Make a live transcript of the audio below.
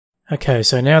Okay,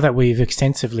 so now that we've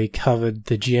extensively covered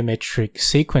the geometric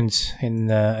sequence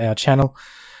in our channel,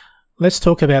 let's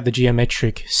talk about the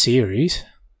geometric series.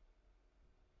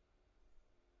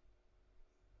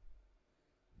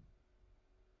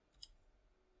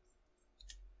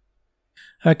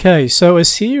 Okay, so a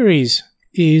series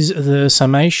is the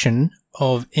summation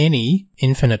of any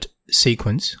infinite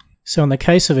sequence. So in the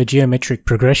case of a geometric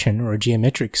progression or a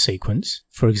geometric sequence,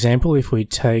 for example, if we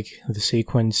take the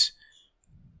sequence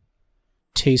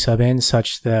t sub n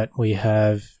such that we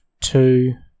have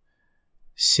 2,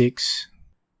 6,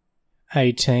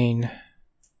 18,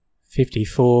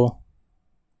 54,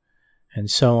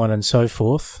 and so on and so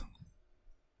forth,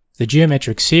 the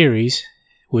geometric series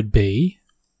would be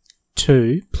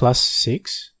 2 plus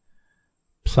 6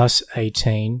 plus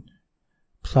 18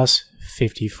 plus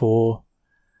 54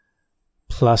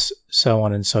 plus so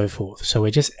on and so forth. So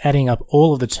we're just adding up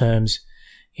all of the terms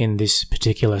in this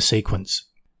particular sequence.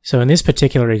 So in this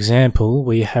particular example,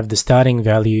 we have the starting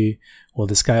value, or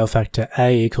the scale factor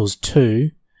a equals 2,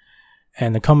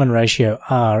 and the common ratio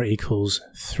r equals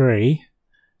 3.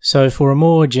 So for a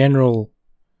more general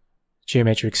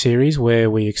geometric series where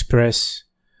we express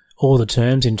all the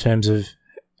terms in terms of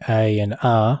a and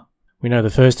r, we know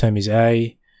the first term is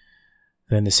a,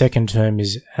 then the second term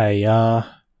is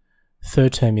ar,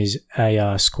 third term is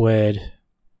ar squared,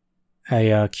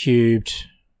 ar cubed,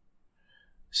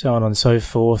 so on and so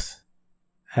forth,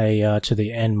 ar to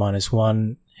the n minus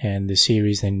 1, and the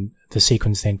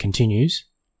sequence then continues.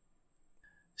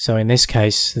 So in this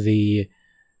case, the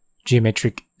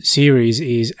geometric series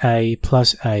is a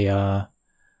plus ar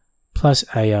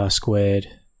squared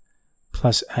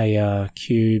plus ar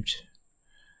cubed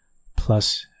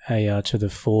plus ar to the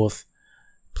fourth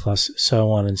plus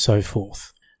so on and so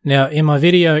forth. Now, in my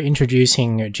video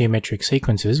introducing geometric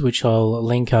sequences, which I'll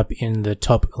link up in the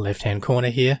top left-hand corner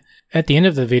here, at the end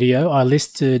of the video I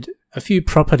listed a few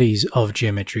properties of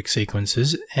geometric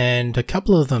sequences, and a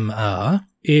couple of them are: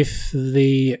 if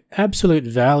the absolute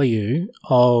value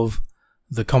of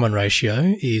the common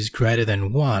ratio is greater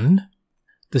than 1,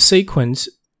 the sequence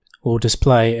will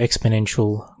display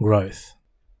exponential growth.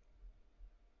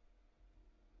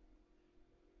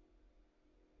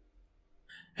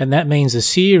 And that means the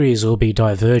series will be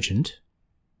divergent.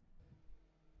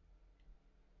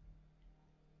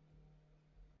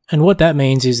 And what that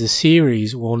means is the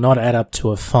series will not add up to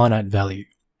a finite value.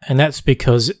 And that's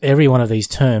because every one of these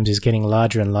terms is getting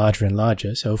larger and larger and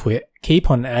larger. So if we keep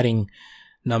on adding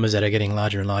numbers that are getting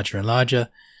larger and larger and larger,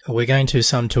 we're going to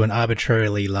sum to an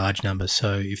arbitrarily large number,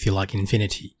 so if you like,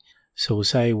 infinity. So we'll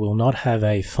say we'll not have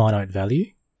a finite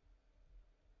value.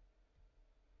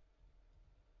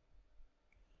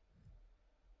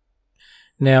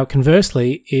 Now,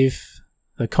 conversely, if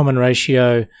the common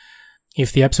ratio,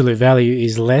 if the absolute value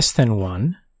is less than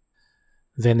 1,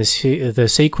 then the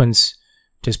sequence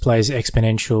displays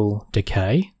exponential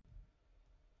decay.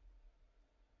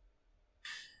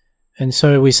 And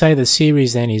so we say the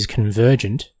series then is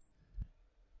convergent.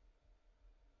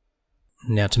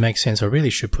 Now, to make sense, I really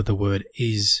should put the word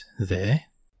is there.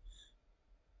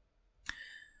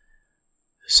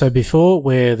 So before,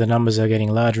 where the numbers are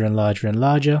getting larger and larger and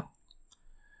larger,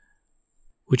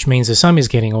 which means the sum is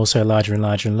getting also larger and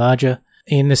larger and larger.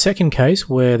 In the second case,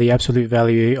 where the absolute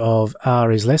value of r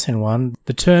is less than 1,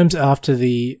 the terms after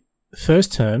the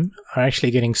first term are actually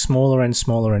getting smaller and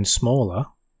smaller and smaller,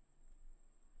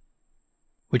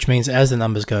 which means as the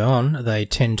numbers go on, they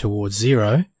tend towards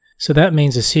 0. So that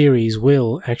means the series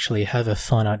will actually have a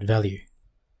finite value.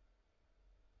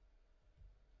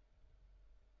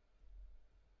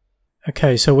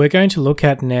 Okay, so we're going to look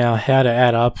at now how to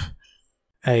add up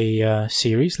a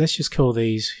series. Let's just call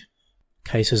these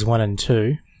cases 1 and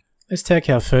 2. Let's take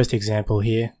our first example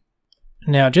here.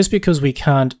 Now, just because we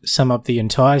can't sum up the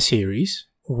entire series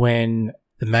when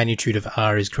the magnitude of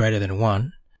r is greater than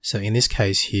 1, so in this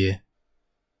case here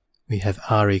we have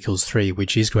r equals 3,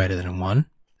 which is greater than 1.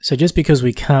 So just because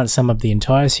we can't sum up the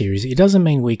entire series, it doesn't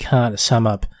mean we can't sum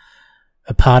up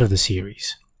a part of the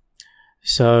series.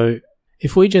 So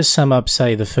if we just sum up,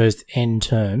 say, the first n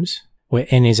terms, where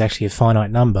n is actually a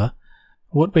finite number,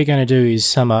 what we're going to do is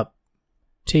sum up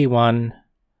t1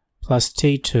 plus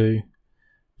t2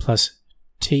 plus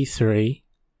t3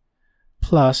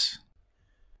 plus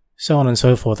so on and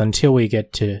so forth until we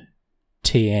get to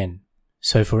tn.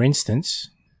 So for instance,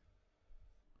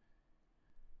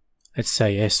 let's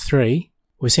say S3,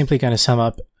 we're simply going to sum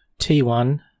up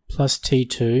t1 plus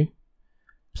t2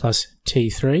 plus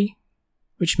t3,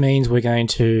 which means we're going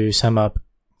to sum up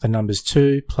the numbers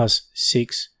 2 plus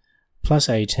 6 plus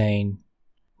 18,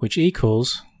 which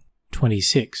equals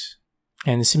 26.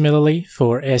 And similarly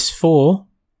for S4,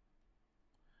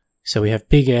 So we have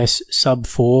big S sub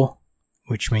 4,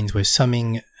 which means we're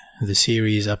summing the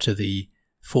series up to the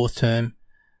fourth term.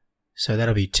 So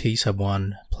that'll be T sub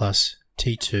 1 plus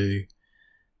T2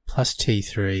 plus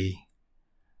T3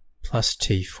 plus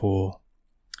T4,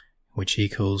 which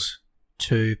equals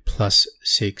 2 plus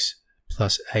 6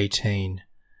 plus 18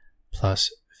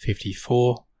 plus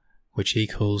 54, which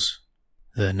equals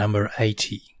the number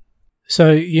 80.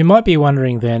 So you might be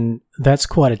wondering then, that's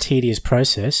quite a tedious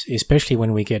process, especially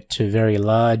when we get to very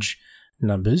large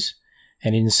numbers,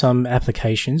 and in some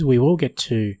applications we will get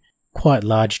to quite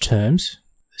large terms.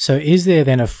 So is there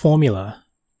then a formula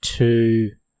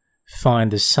to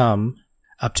find the sum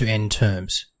up to n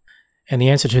terms? And the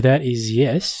answer to that is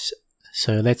yes.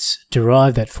 So let's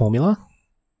derive that formula.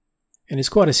 And it's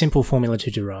quite a simple formula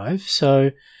to derive.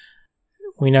 So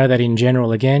we know that in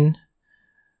general, again,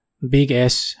 big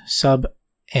S sub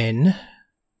n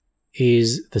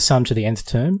is the sum to the nth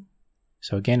term.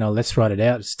 So again, let's write it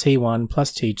out. It's T1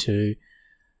 plus T2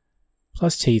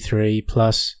 plus T3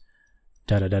 plus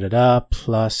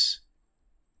plus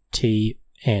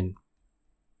Tn.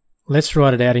 Let's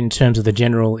write it out in terms of the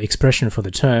general expression for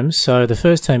the terms. So the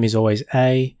first term is always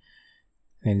A,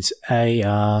 then it's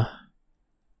AR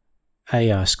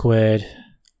squared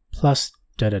plus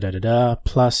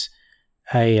plus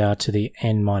AR to the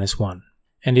n minus 1.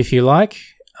 And if you like,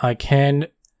 I can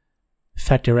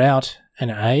factor out an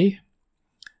A.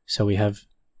 So we have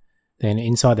then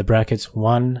inside the brackets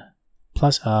 1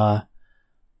 plus R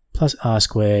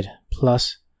squared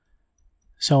plus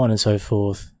so on and so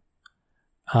forth,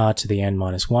 R to the n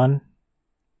minus 1.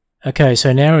 Okay,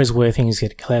 so now is where things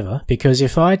get clever, because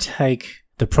if I take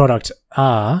the product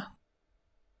R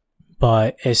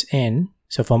by Sn,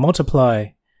 so if I multiply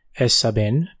S sub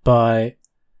n by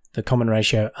the common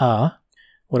ratio R,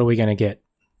 what are we going to get?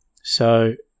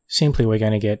 So simply we're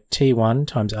going to get T1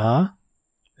 times R,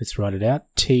 let's write it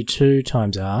out, T2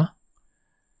 times R,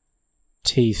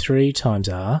 T3 times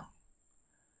R,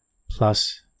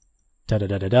 plus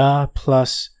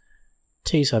plus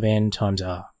T sub n times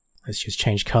R. Let's just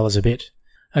change colours a bit.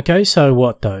 Okay, so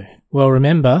what though? Well,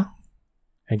 remember,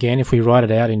 again, if we write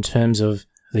it out in terms of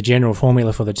the general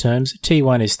formula for the terms,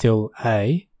 T1 is still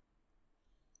A,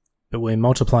 but we're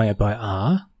multiplying it by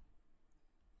R.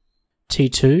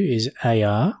 T2 is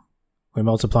AR, we're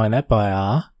multiplying that by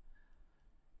R.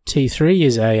 T3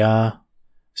 is AR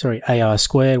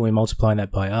squared, we're multiplying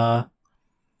that by R.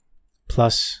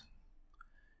 Plus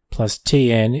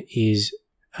Tn is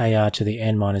AR to the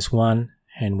n minus 1,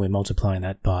 and we're multiplying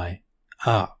that by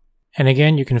R. And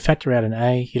again, you can factor out an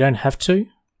A, you don't have to,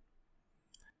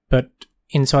 but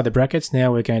inside the brackets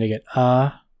now we're going to get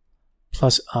R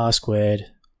plus R squared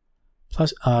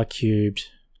plus R cubed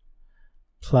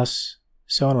plus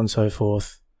so on and so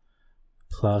forth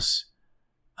plus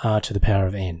R to the power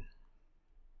of n.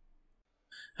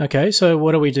 Okay, so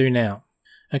what do we do now?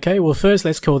 Okay, well first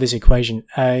let's call this equation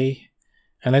A,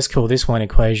 and let's call this one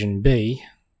equation B.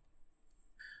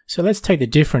 So let's take the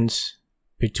difference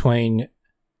between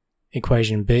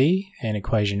equation B and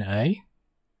equation A.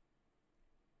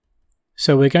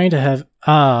 So we're going to have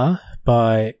R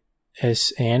by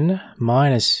Sn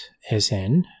minus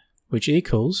Sn, which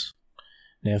equals,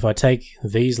 now if I take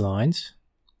these lines,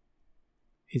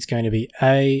 it's going to be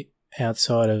A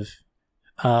outside of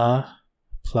R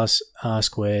plus R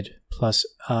squared plus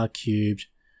R cubed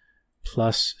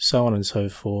plus so on and so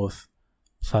forth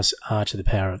plus R to the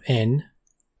power of n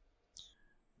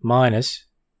minus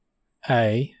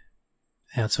A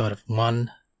outside of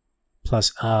 1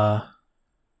 plus R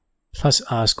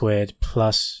squared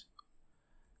plus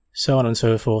so on and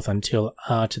so forth until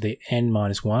R to the n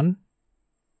minus 1.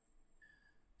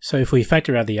 So if we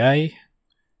factor out the A,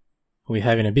 we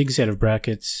have in a big set of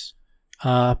brackets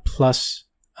R plus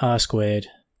R squared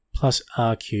plus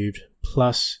R cubed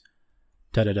plus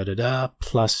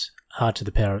plus R to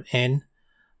the power of n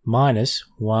minus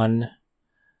 1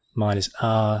 minus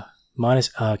R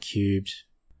cubed,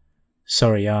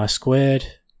 R squared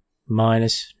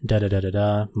minus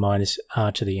minus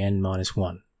R to the n minus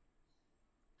 1.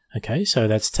 Okay, so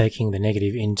that's taking the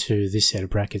negative into this set of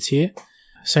brackets here.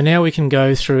 So now we can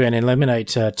go through and eliminate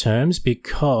terms,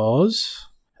 because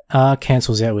R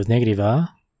cancels out with negative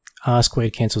R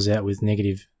squared cancels out with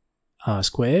negative R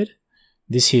squared.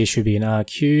 This here should be an R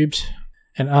cubed,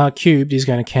 and R cubed is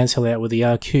going to cancel out with the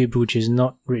R cubed, which is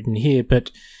not written here,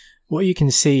 but what you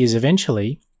can see is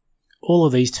eventually all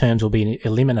of these terms will be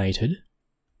eliminated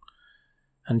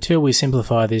until we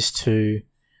simplify this to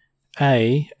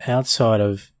A outside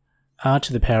of R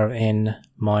to the power of n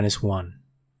minus 1.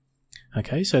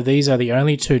 Okay, so these are the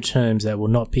only two terms that will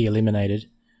not be eliminated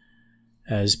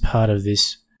as part of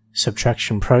this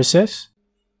subtraction process.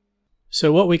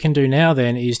 So what we can do now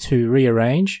then is to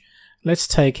rearrange. Let's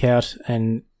take out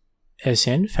an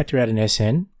Sn, factor out an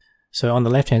Sn. So on the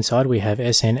left hand side we have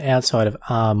Sn outside of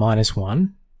r minus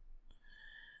 1.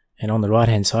 And on the right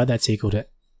hand side that's equal to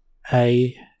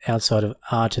a outside of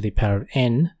r to the power of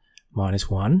n minus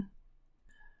 1.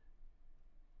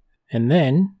 And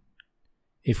then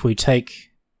if we take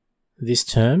this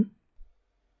term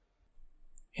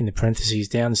in the parentheses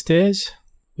downstairs,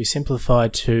 we simplify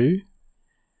to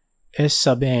S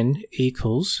sub n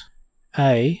equals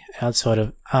a outside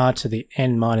of r to the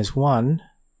n minus 1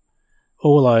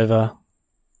 all over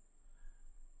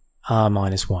r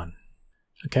minus 1.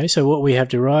 Okay, so what we have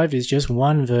derived is just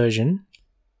one version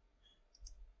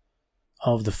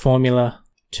of the formula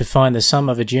to find the sum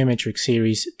of a geometric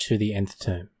series to the nth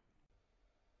term.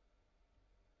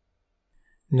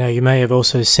 Now you may have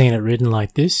also seen it written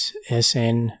like this: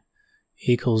 Sn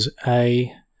equals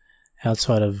a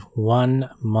outside of 1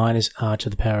 minus r to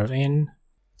the power of n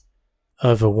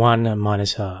over 1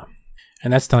 minus r.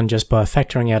 And that's done just by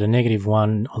factoring out a negative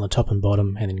 1 on the top and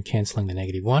bottom and then cancelling the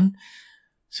negative 1.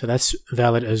 So that's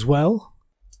valid as well.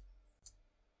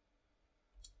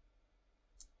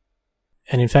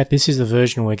 And in fact, this is the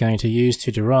version we're going to use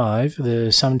to derive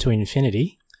the sum to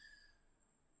infinity,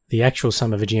 the actual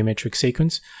sum of a geometric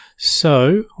sequence.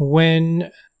 So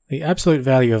when the absolute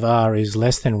value of r is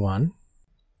less than 1,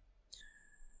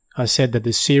 I said that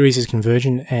the series is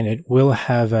convergent and it will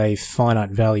have a finite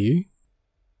value.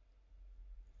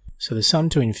 So the sum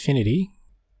to infinity,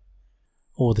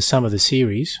 or the sum of the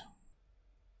series,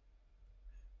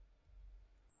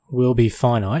 will be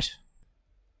finite.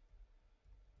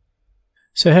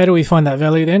 So how do we find that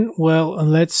value then? Well,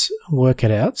 let's work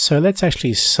it out. So let's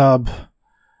actually sub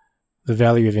the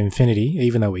value of infinity,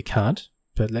 even though we can't,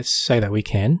 but let's say that we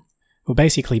can. We're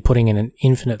basically putting in an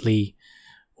infinitely,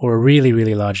 or a really,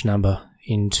 really large number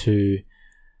into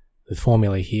the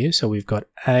formula here. So we've got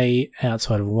a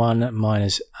outside of 1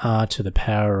 minus r to the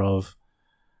power of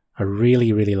a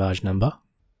really, really large number,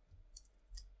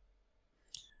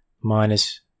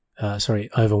 minus,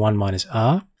 over 1 minus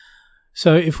r.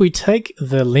 So if we take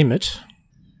the limit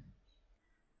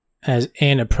as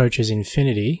n approaches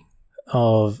infinity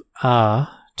of r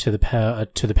to the power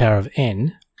of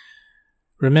n,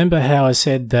 remember how I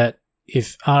said that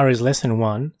if r is less than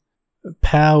 1,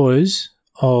 powers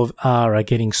of r are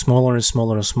getting smaller and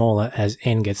smaller and smaller as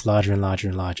n gets larger and larger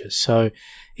and larger. So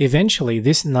eventually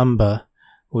this number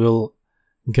will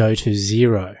go to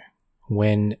 0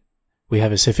 when we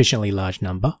have a sufficiently large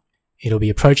number. It'll be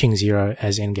approaching 0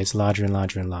 as n gets larger and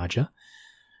larger and larger.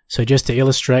 So just to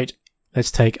illustrate,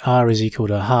 let's take r is equal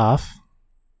to half.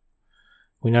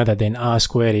 We know that then r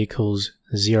squared equals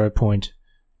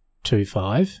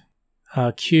 0.25.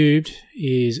 R cubed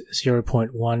is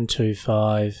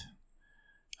 0.125.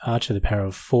 R to the power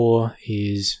of 4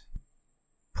 is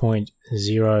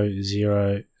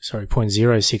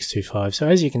 0.0625. So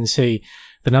as you can see,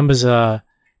 the numbers are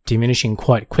diminishing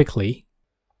quite quickly,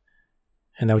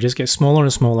 and they'll just get smaller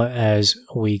and smaller as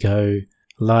we go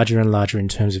larger and larger in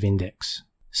terms of index.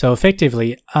 So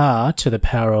effectively, r to the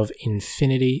power of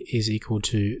infinity is equal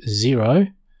to 0,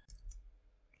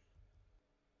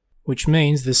 which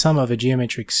means the sum of a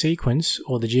geometric sequence,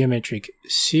 or the geometric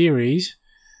series,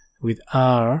 with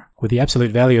the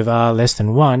absolute value of r less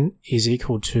than 1 is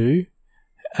equal to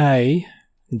a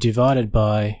divided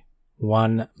by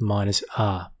 1 minus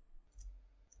r.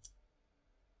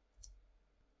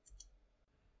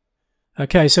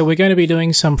 Okay, so we're going to be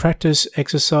doing some practice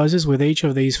exercises with each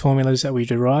of these formulas that we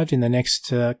derived in the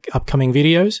next upcoming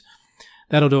videos.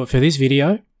 That'll do it for this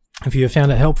video. If you have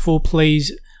found it helpful,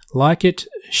 please like it,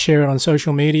 share it on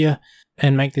social media,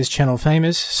 and make this channel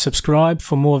famous. Subscribe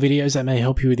for more videos that may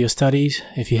help you with your studies.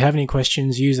 If you have any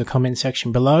questions, use the comment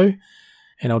section below,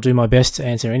 and I'll do my best to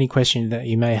answer any question that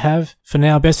you may have. For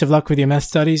now, best of luck with your math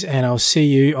studies, and I'll see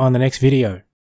you on the next video.